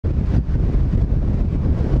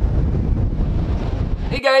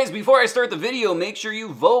guys, before I start the video, make sure you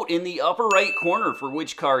vote in the upper right corner for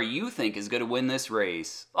which car you think is gonna win this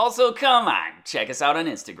race. Also, come on, check us out on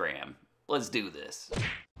Instagram. Let's do this.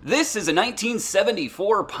 This is a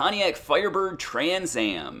 1974 Pontiac Firebird Trans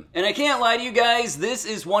Am. And I can't lie to you guys, this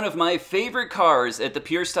is one of my favorite cars at the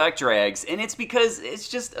Pure Stock Drags, and it's because it's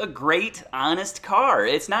just a great, honest car.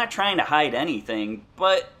 It's not trying to hide anything,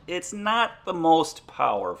 but it's not the most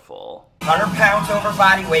powerful. 100 pounds over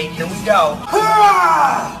body weight, here we go.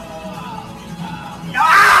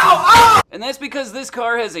 And that's because this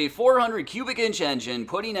car has a 400 cubic inch engine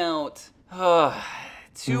putting out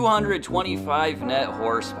 225 net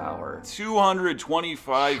horsepower.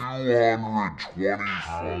 225.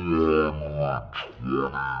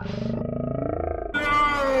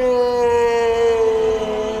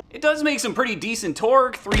 It does make some pretty decent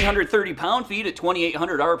torque, 330 pound-feet at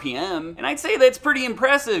 2,800 RPM, and I'd say that's pretty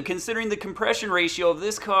impressive considering the compression ratio of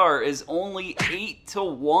this car is only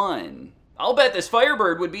 8:1. I'll bet this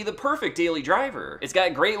Firebird would be the perfect daily driver. It's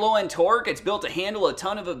got great low-end torque, it's built to handle a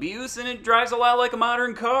ton of abuse, and it drives a lot like a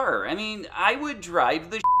modern car. I mean, I would drive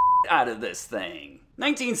the out of this thing.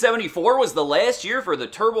 1974 was the last year for the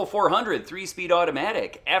Turbo 400 3-speed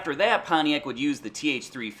automatic. After that, Pontiac would use the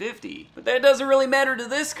TH350. But that doesn't really matter to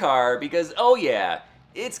this car because, oh yeah,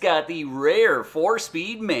 it's got the rare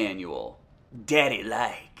 4-speed manual.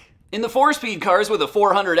 Daddy-like. In the 4-speed cars with a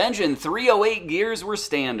 400 engine, 308 gears were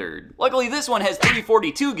standard. Luckily, this one has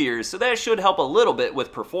 342 gears, so that should help a little bit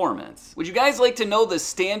with performance. Would you guys like to know the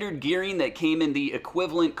standard gearing that came in the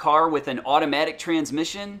equivalent car with an automatic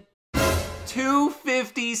transmission?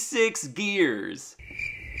 256 gears.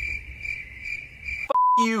 F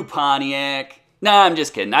you, Pontiac. Nah, I'm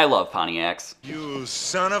just kidding. I love Pontiacs. You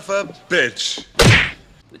son of a bitch.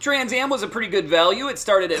 The Trans Am was a pretty good value. It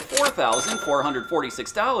started at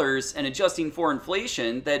 $4,446, and adjusting for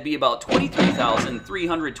inflation, that'd be about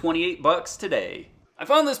 $23,328 today. I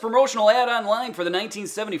found this promotional ad online for the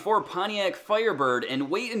 1974 Pontiac Firebird, and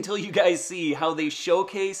wait until you guys see how they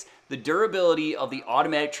showcase the durability of the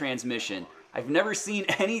automatic transmission. I've never seen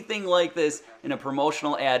anything like this in a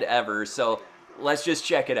promotional ad ever, so let's just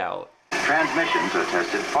check it out. Transmissions are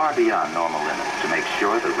tested far beyond normal limits to make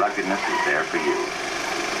sure the ruggedness is there for you.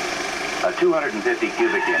 A 250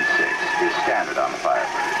 cubic inch 6 is standard on the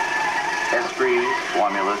Firebird. Esprits,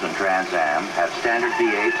 Formulas, and Trans Am have standard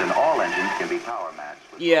V8s, and all engines can be power matched.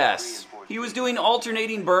 Yes, he was doing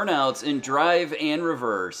alternating burnouts in drive and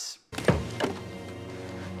reverse.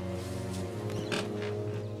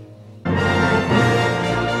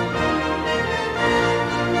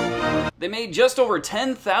 They made just over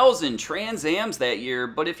 10,000 Trans Ams that year,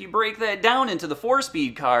 but if you break that down into the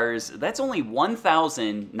 4-speed cars, that's only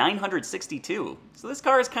 1,962. So this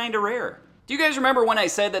car is kind of rare. Do you guys remember when I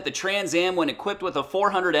said that the Trans Am, when equipped with a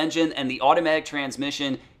 400 engine and the automatic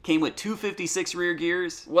transmission, came with 256 rear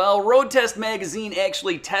gears? Well, Road Test Magazine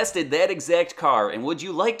actually tested that exact car, and would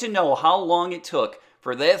you like to know how long it took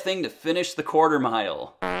for that thing to finish the quarter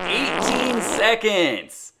mile? 18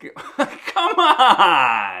 seconds! Come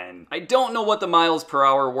on! I don't know what the miles per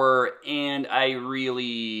hour were, and I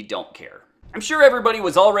really don't care. I'm sure everybody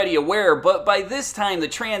was already aware, but by this time the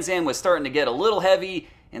Trans Am was starting to get a little heavy,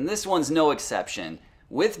 and this one's no exception.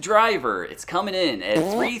 With driver, it's coming in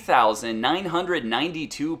at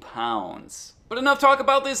 3,992 pounds. But enough talk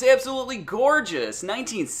about this absolutely gorgeous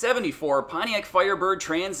 1974 Pontiac Firebird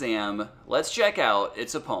Trans Am. Let's check out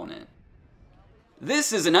its opponent.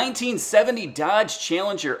 This is a 1970 Dodge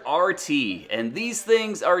Challenger RT, and these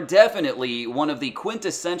things are definitely one of the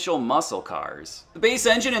quintessential muscle cars. The base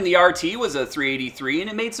engine in the RT was a 383 and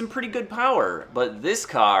it made some pretty good power, but this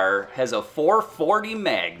car has a 440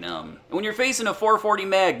 Magnum. And when you're facing a 440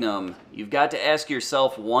 Magnum, you've got to ask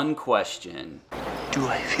yourself one question. Do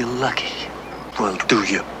I feel lucky? Well, do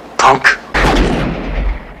you, punk?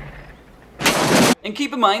 And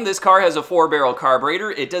keep in mind, this car has a 4-barrel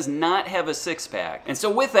carburetor. It does not have a 6-pack. And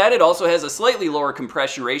so with that, it also has a slightly lower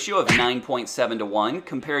compression ratio of 9.7 to 1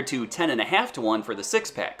 compared to 10.5 to 1 for the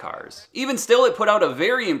 6-pack cars. Even still, it put out a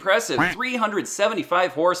very impressive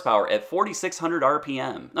 375 horsepower at 4,600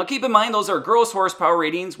 RPM. Now keep in mind, those are gross horsepower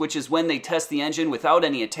ratings, which is when they test the engine without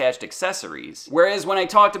any attached accessories. Whereas when I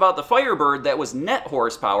talked about the Firebird, that was net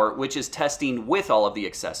horsepower, which is testing with all of the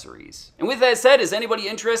accessories. And with that said, is anybody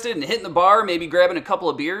interested in hitting the bar, maybe grabbing a couple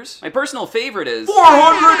of beers? My personal favorite is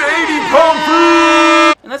 480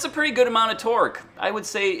 pound-feet! And that's a pretty good amount of torque. I would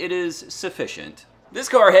say it is sufficient. This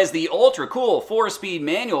car has the ultra cool 4-speed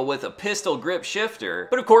manual with a pistol grip shifter,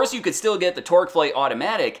 but of course you could still get the TorqueFlite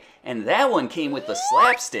automatic, and that one came with the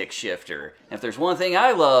slapstick shifter. And if there's one thing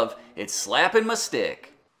I love, it's slapping my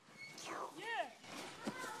stick. Yeah.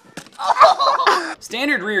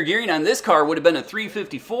 Standard rear gearing on this car would have been a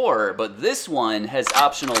 354, but this one has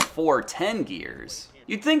optional 410 gears.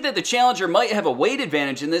 You'd think that the Challenger might have a weight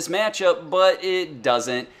advantage in this matchup, but it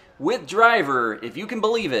doesn't. With driver, if you can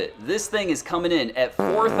believe it, this thing is coming in at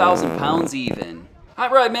 4,000 pounds even.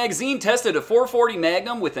 Hot Rod Magazine tested a 440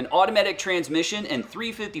 Magnum with an automatic transmission and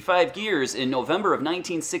 355 gears in November of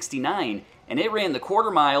 1969, and it ran the quarter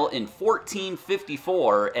mile in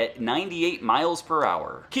 14:54 at 98 miles per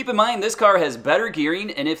hour. Keep in mind, this car has better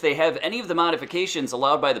gearing, and if they have any of the modifications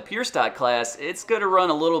allowed by the pure stock class, it's gonna run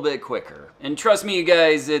a little bit quicker. And trust me, you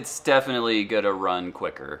guys, it's definitely gonna run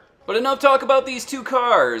quicker. But enough talk about these two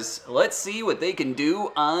cars. Let's see what they can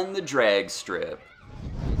do on the drag strip.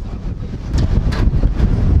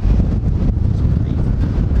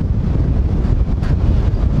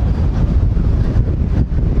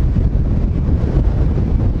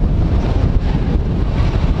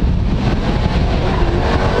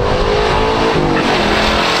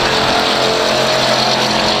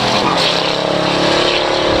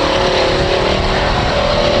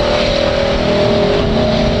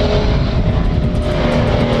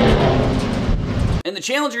 The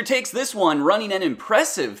Challenger takes this one running an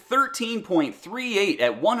impressive 13.38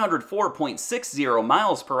 at 104.60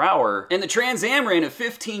 miles per hour, and the Trans Am ran a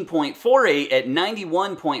 15.48 at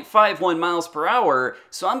 91.51 miles per hour,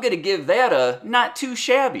 so I'm gonna give that a not too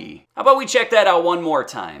shabby. How about we check that out one more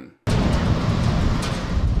time?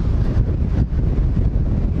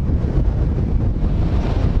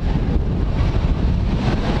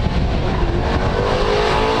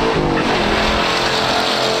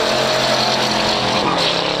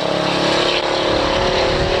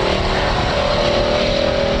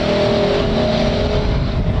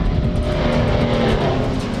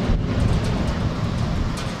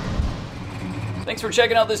 Thanks for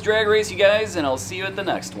checking out this drag race, you guys, and I'll see you at the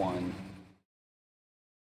next one.